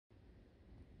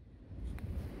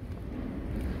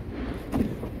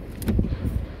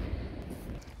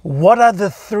What are the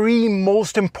 3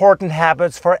 most important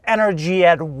habits for energy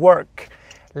at work?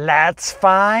 Let's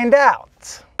find out.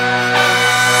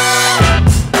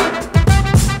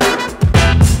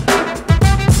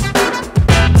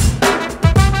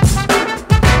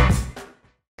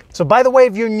 So by the way,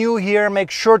 if you're new here,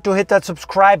 make sure to hit that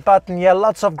subscribe button. Yeah,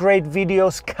 lots of great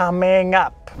videos coming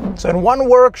up. So in one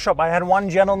workshop, I had one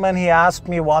gentleman, he asked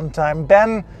me one time,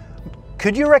 Ben,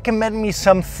 could you recommend me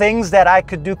some things that I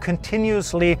could do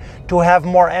continuously to have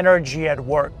more energy at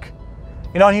work?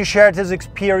 You know, and he shared his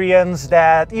experience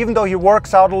that even though he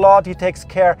works out a lot, he takes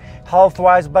care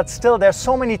health-wise, but still there's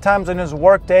so many times in his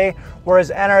workday where his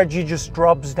energy just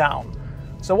drops down.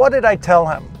 So what did I tell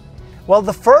him? Well,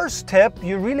 the first tip,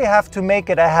 you really have to make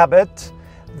it a habit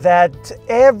that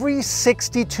every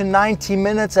 60 to 90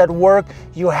 minutes at work,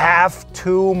 you have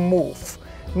to move.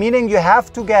 Meaning you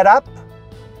have to get up,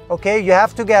 okay? You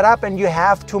have to get up and you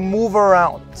have to move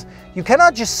around. You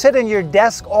cannot just sit in your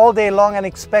desk all day long and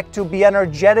expect to be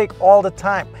energetic all the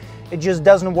time. It just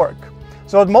doesn't work.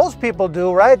 So what most people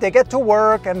do, right? They get to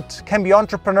work and can be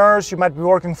entrepreneurs. You might be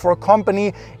working for a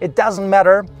company. It doesn't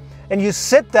matter. And you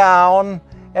sit down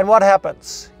and what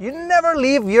happens? You never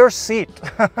leave your seat.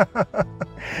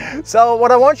 So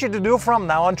what I want you to do from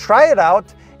now on, try it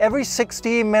out. Every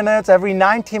 60 minutes, every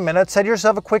 90 minutes, set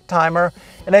yourself a quick timer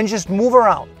and then just move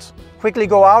around. Quickly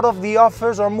go out of the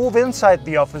office or move inside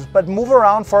the office, but move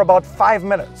around for about 5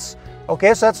 minutes.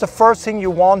 Okay, so that's the first thing you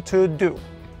want to do.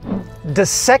 The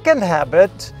second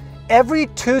habit, every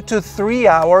 2 to 3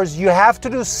 hours, you have to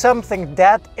do something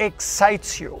that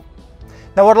excites you.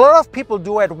 Now, what a lot of people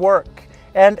do at work,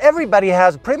 and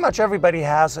pretty much everybody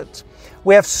has it.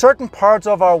 We have certain parts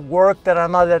of our work that are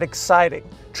not that exciting.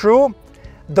 True?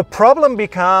 The problem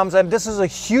becomes, and this is a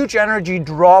huge energy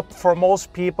drop for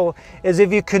most people, is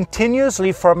if you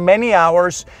continuously for many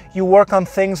hours, you work on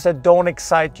things that don't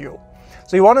excite you.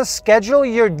 So you want to schedule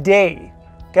your day.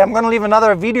 Okay, I'm going to leave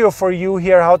another video for you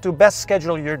here how to best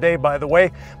schedule your day, by the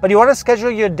way. But you want to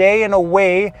schedule your day in a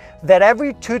way that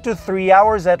every 2 to 3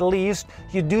 hours at least,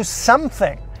 you do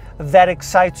something that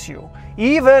excites you.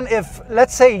 Even if,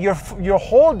 let's say, your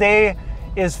whole day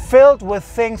is filled with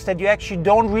things that you actually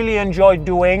don't really enjoy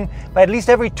doing, but at least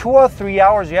every 2 or 3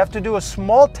 hours you have to do a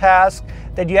small task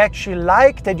that you actually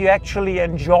like, that you actually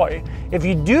enjoy. If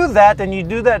you do that and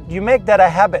you make that a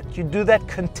habit, you do that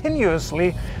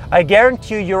continuously, I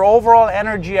guarantee you your overall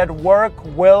energy at work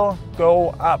will go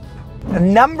up.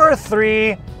 And number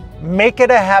 3, make it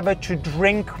a habit to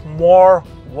drink more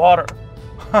water.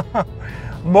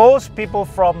 Most people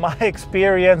from my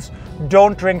experience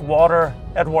don't drink water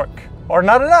at work. Or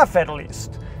not enough at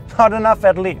least. Not enough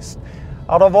at least.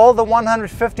 Out of all the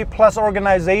 150 plus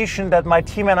organizations that my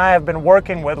team and I have been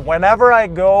working with, whenever I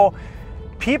go,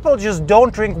 people just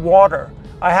don't drink water.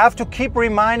 I have to keep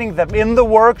reminding them in the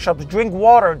workshops, drink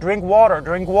water, drink water,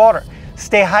 drink water.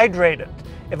 Stay hydrated.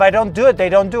 If I don't do it, they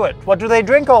don't do it. What do they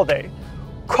drink all day?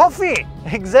 Coffee,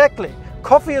 exactly.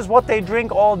 Coffee is what they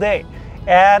drink all day.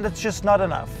 And it's just not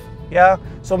enough, yeah?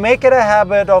 So make it a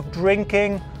habit of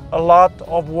drinking a lot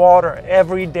of water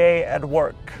every day at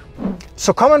work.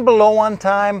 So comment below one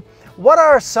time, what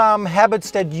are some habits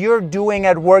that you're doing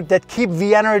at work that keep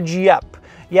the energy up?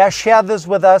 Yeah, share this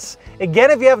with us.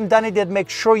 Again, if you haven't done it yet, make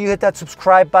sure you hit that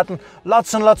subscribe button.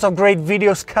 Lots and lots of great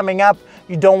videos coming up.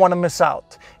 You don't want to miss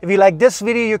out. If you like this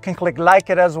video, you can click like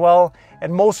it as well.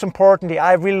 And most importantly,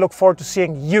 I really look forward to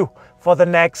seeing you for the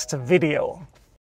next video.